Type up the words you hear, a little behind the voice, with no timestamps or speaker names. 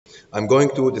I'm going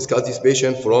to discuss this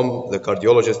patient from the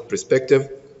cardiologist perspective.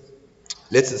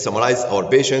 Let's summarize our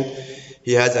patient.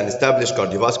 He has an established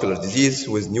cardiovascular disease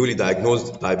with newly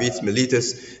diagnosed diabetes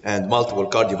mellitus and multiple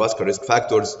cardiovascular risk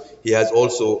factors. He has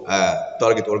also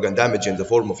target organ damage in the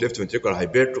form of left ventricular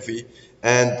hypertrophy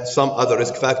and some other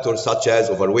risk factors such as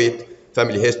overweight,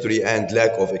 family history, and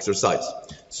lack of exercise.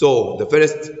 So the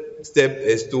first step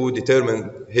is to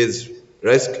determine his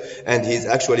risk, and he's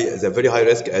actually at a very high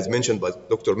risk, as mentioned by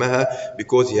Dr. Maha,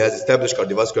 because he has established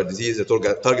cardiovascular disease,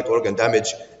 target organ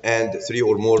damage, and 3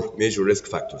 or more major risk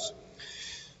factors.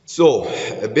 So,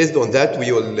 based on that,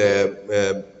 we will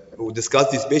discuss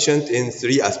this patient in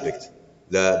 3 aspects: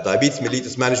 the diabetes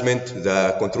mellitus management,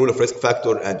 the control of risk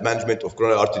factor, and management of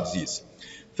coronary artery disease.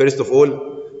 First of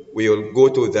all, we will go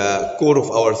to the core of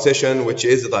our session, which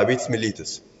is the diabetes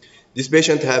mellitus. This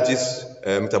patient has this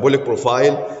metabolic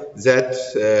profile that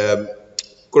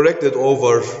corrected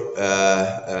over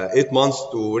 8 months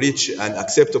to reach an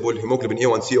acceptable hemoglobin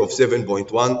A1C of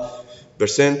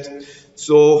 7.1%.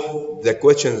 So the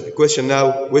question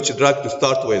now, which drug to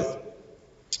start with?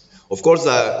 Of course,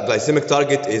 the glycemic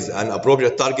target is an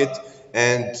appropriate target,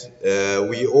 and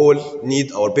we all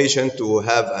need our patient to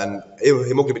have an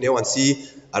hemoglobin A1C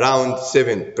around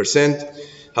 7%.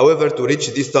 However, to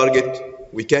reach this target,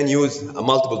 we can use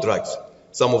multiple drugs.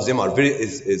 Some of them are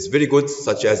very good,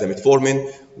 such as metformin,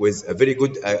 with a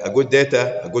good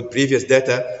previous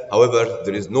data. However,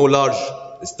 there is no large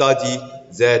study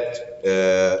that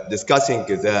discussing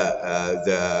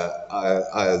the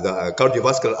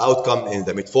cardiovascular outcome in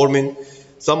the metformin.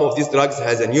 Some of these drugs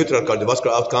has a neutral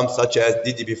cardiovascular outcome, such as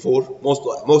DDB4,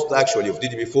 most actually of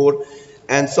DDB4,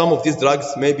 and some of these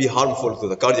drugs may be harmful to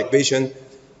the cardiac patient,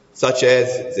 such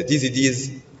as the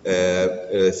DZDs,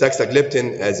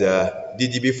 saxagliptin as a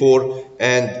DDB4,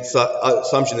 and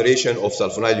some generation of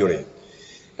sulfonylurea.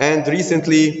 And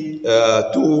recently,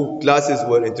 2 classes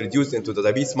were introduced into the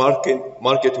diabetes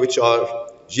market, which are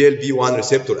GLP-1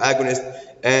 receptor agonist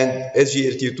and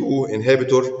SGLT2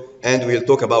 inhibitor, and we'll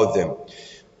talk about them.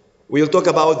 We'll talk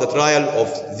about the trial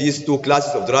of these 2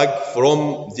 classes of drug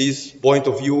from this point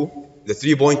of view, the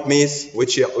 3-point MACE,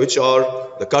 which are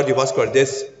the cardiovascular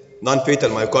death, non-fatal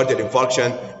myocardial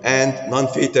infarction, and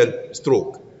non-fatal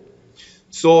stroke.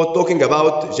 So talking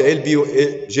about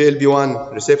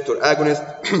GLP-1 receptor agonist,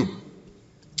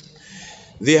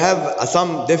 they have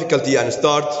some difficulty and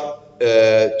start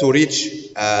to reach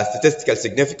statistical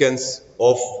significance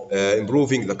of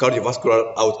improving the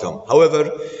cardiovascular outcome.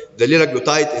 However, the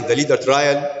liraglutide in the LEADER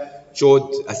trial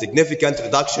showed a significant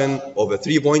reduction of a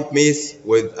 3-point MACE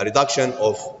with a reduction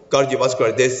of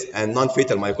cardiovascular death and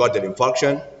non-fatal myocardial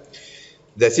infarction.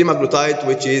 The semaglutide,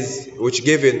 which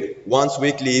given once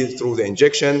weekly through the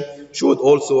injection, showed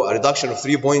also a reduction of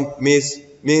 3-point MACE,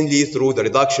 mainly through the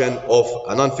reduction of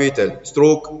a non-fatal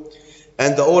stroke.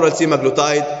 And the oral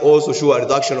semaglutide also showed a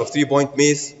reduction of 3-point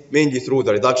MACE, mainly through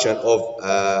the reduction of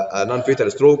a non-fatal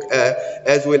stroke,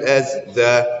 as well as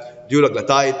the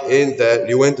dulaglutide in the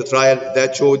REWIND trial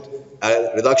that showed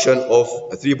a reduction of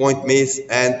a 3-point MACE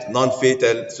and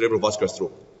non-fatal cerebrovascular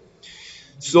stroke.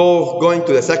 So going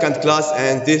to the second class,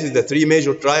 and this is the 3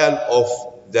 major trial of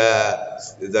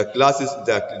the classes,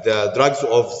 the drugs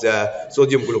of the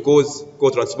sodium glucose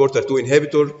cotransporter 2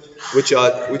 inhibitor, which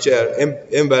are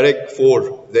Embareg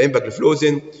for the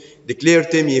empagliflozin, Declare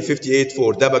TIMI 58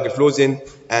 for dapagliflozin,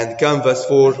 and Canvas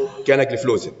for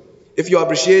canagliflozin. If you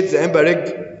appreciate, the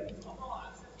Embareg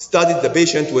studied the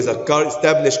patient with a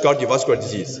established cardiovascular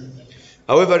disease.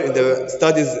 However, in the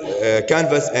studies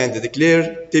Canvas and the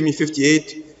Declare TIMI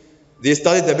 58, they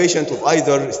studied the patient with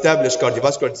either established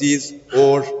cardiovascular disease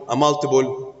or a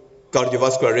multiple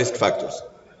cardiovascular risk factors.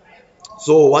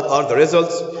 So what are the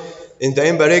results? In the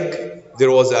Embareg,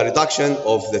 there was a reduction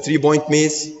of the 3-point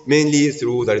MACE, mainly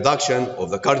through the reduction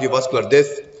of the cardiovascular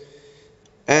death.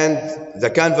 And the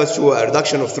Canvas showed a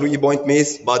reduction of 3-point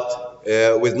MACE, but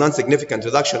with non-significant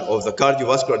reduction of the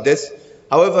cardiovascular death.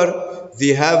 However,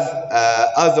 they have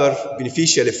other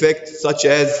beneficial effects, such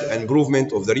as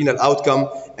improvement of the renal outcome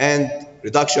and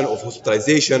reduction of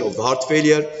hospitalization of the heart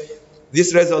failure.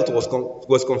 This result was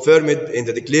confirmed in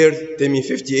the Declare TIMI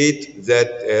 58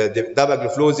 that the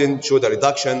dapagliflozin showed a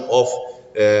reduction of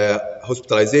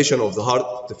hospitalization of the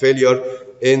heart failure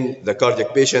in the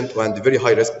cardiac patient and the very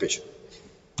high risk patient.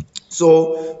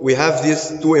 So we have these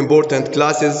 2 important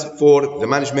classes for the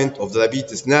management of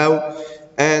diabetes now.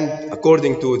 And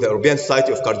according to the European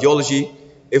Society of Cardiology,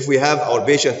 if we have our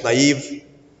patient naive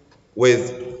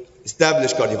with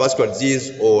established cardiovascular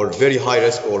disease or very high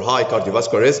risk or high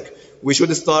cardiovascular risk, we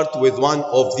should start with one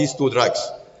of these 2 drugs,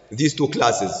 these 2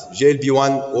 classes,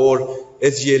 GLP-1 or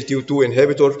SGLT2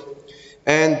 inhibitor.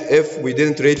 And if we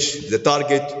didn't reach the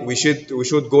target, we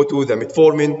should go to the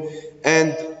metformin.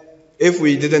 And if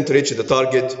we didn't reach the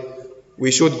target,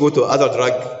 we should go to other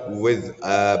drug with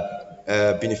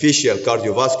a beneficial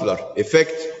cardiovascular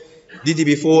effect.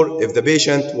 DDB4 if the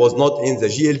patient was not in the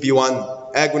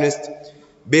GLP-1 agonist,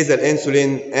 basal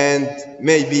insulin, and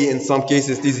maybe in some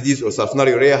cases TZDs or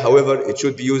sulfonylurea. However, it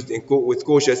should be used with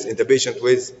cautious in the patient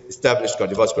with established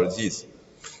cardiovascular disease.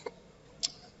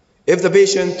 If the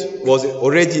patient was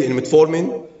already in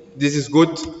metformin, this is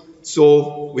good.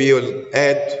 So we will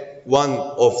add one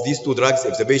of these two drugs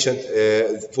if the patient,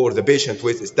 for the patient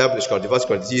with established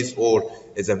cardiovascular disease or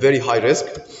is a very high risk.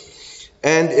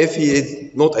 And if he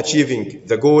is not achieving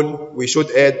the goal, we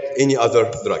should add any other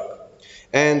drug.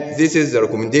 And this is the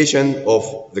recommendation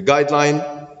of the guideline.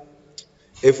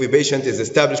 If the patient is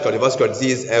established cardiovascular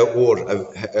disease or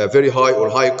a very high or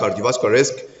high cardiovascular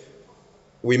risk,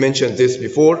 we mentioned this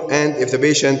before. And if the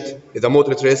patient is a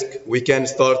moderate risk, we can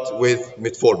start with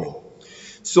metformin.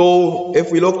 So if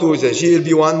we look to the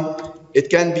GLP-1,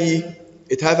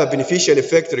 it have a beneficial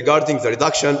effect regarding the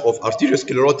reduction of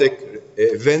arteriosclerotic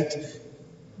event.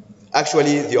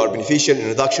 Actually, they are beneficial in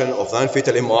reduction of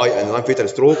non-fatal MI and non-fatal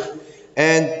stroke.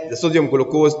 And the sodium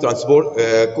glucose cotransporter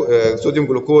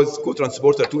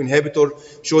 2 inhibitor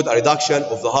showed a reduction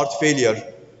of the heart failure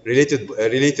related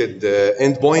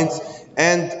endpoints.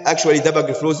 And actually,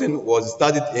 dapagliflozin was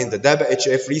studied in the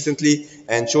DAPA-HF recently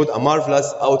and showed a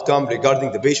marvelous outcome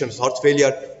regarding the patient's heart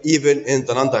failure, even in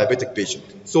the non-diabetic patient.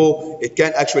 So it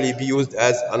can actually be used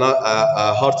as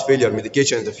a heart failure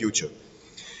medication in the future.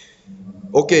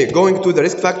 Okay, going to the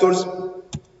risk factors.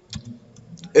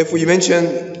 If we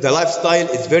mention the lifestyle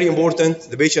is very important,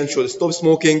 the patient should stop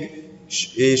smoking,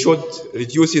 he should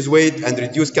reduce his weight and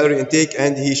reduce calorie intake,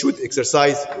 and he should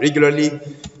exercise regularly.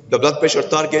 The blood pressure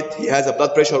target, he has a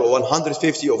blood pressure of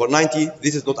 150/90.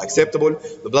 This is not acceptable.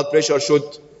 The blood pressure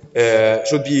should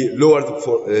be lower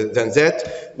than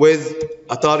that, with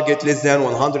a target less than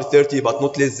 130 but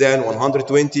not less than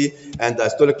 120, and the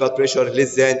systolic blood pressure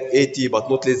less than 80 but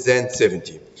not less than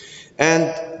 70.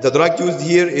 And the drug used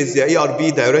here is the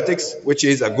ARB diuretics, which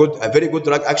is a very good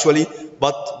drug actually,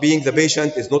 but being the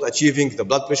patient is not achieving the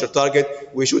blood pressure target,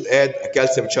 we should add a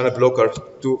calcium channel blocker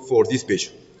for this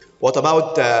patient. What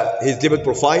about his lipid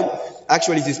profile?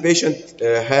 Actually, this patient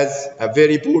has a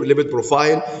very poor lipid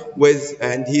profile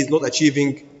and he is not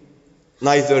achieving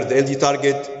neither the LD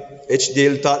target,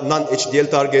 non-HDL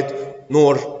target,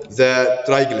 nor the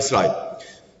triglyceride.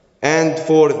 And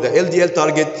for the LDL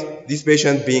target, this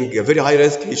patient being a very high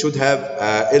risk, he should have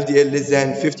LDL less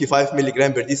than 55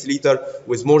 milligram per deciliter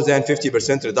with more than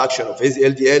 50% reduction of his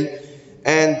LDL,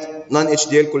 and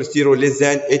non-HDL cholesterol less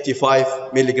than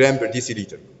 85 milligram per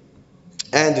deciliter.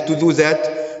 And to do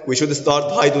that, we should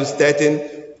start high-dose statin,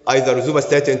 either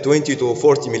rosuvastatin 20 to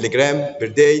 40 milligram per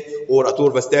day or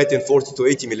atorvastatin 40 to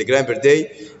 80 milligram per day.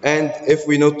 And if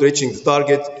we're not reaching the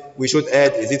target, we should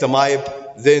add ezetimibe.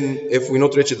 Then if we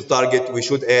not reach the target, we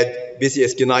should add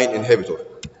PCSK9 inhibitor.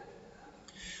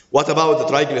 What about the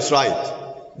triglyceride?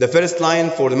 The first line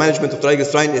for the management of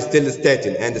triglyceride is still the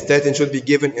statin, and the statin should be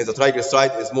given if the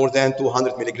triglyceride is more than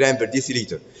 200 milligram per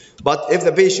deciliter. But if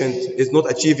the patient is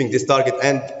not achieving this target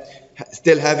and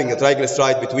still having a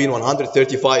triglyceride between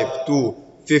 135 to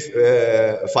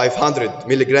 500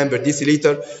 milligram per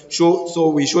deciliter, so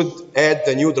we should add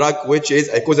the new drug, which is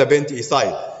icosapent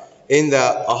ethyl, in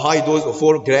a high dose of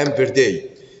 4 grams per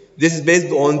day. This is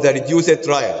based on the reduced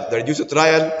trial. The reduced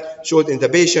trial showed in the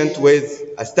patient with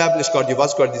established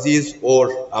cardiovascular disease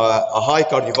or a high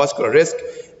cardiovascular risk,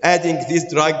 adding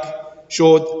this drug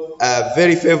showed a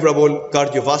very favorable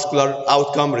cardiovascular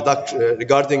outcome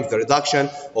regarding the reduction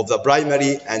of the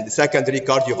primary and the secondary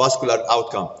cardiovascular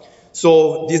outcome.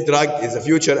 So this drug is a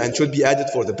future and should be added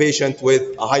for the patient with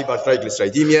a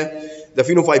hypertriglyceridemia. The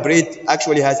fenofibrate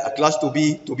actually has a class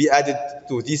 2B to be added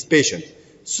to this patient.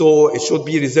 So it should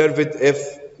be reserved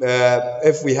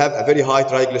if we have a very high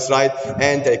triglyceride,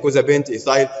 and the icosapent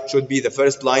ethyl should be the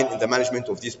first line in the management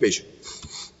of this patient.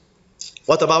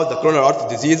 What about the coronary artery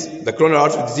disease? The coronary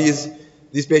artery disease,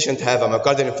 this patient have a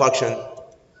myocardial infarction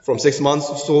from 6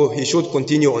 months, so he should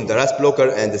continue on the RAS blocker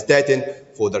and the statin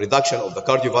for the reduction of the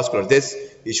cardiovascular death.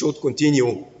 He should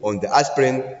continue on the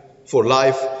aspirin for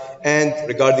life, and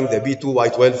regarding the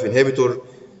B2Y12 inhibitor,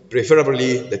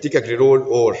 preferably the ticagrelor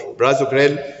or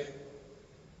prasugrel,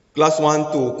 class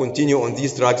 1 to continue on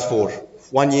these drugs for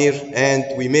 1 year,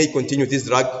 and we may continue this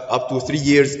drug up to 3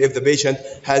 years if the patient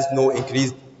has no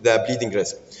increased the bleeding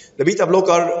risk. The beta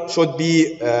blocker should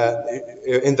be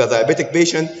in the diabetic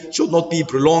patient, should not be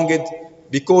prolonged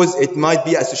because it might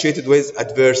be associated with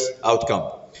adverse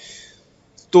outcome.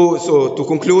 To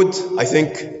conclude, I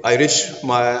think I reached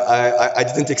I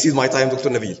didn't exceed my time, Dr.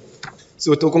 Nabil.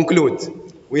 So to conclude,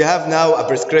 we have now a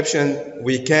prescription.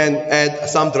 We can add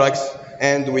some drugs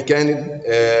and we can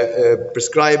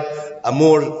prescribe a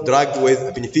more drug with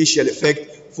a beneficial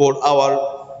effect for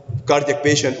our cardiac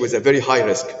patient with a very high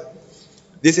risk.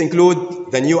 This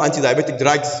includes the new anti-diabetic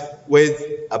drugs with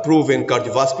a proven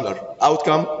cardiovascular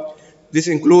outcome. This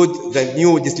includes the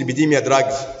new dyslipidemia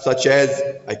drugs such as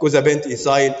icosapent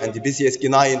ethyl and the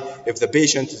PCSK9 if the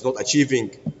patient is not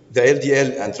achieving the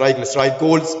LDL and triglyceride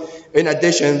goals, in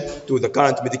addition to the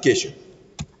current medication.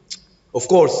 Of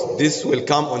course, this will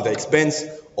come on the expense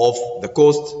of the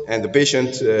cost, and the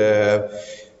patient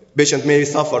may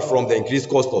suffer from the increased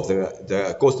cost of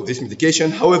the cost of this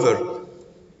medication. However,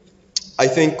 I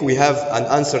think we have an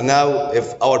answer now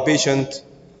if our patient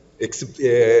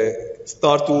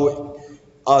start to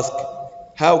ask,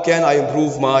 how can I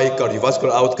improve my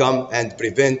cardiovascular outcome and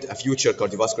prevent a future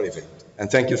cardiovascular event?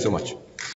 And thank you so much.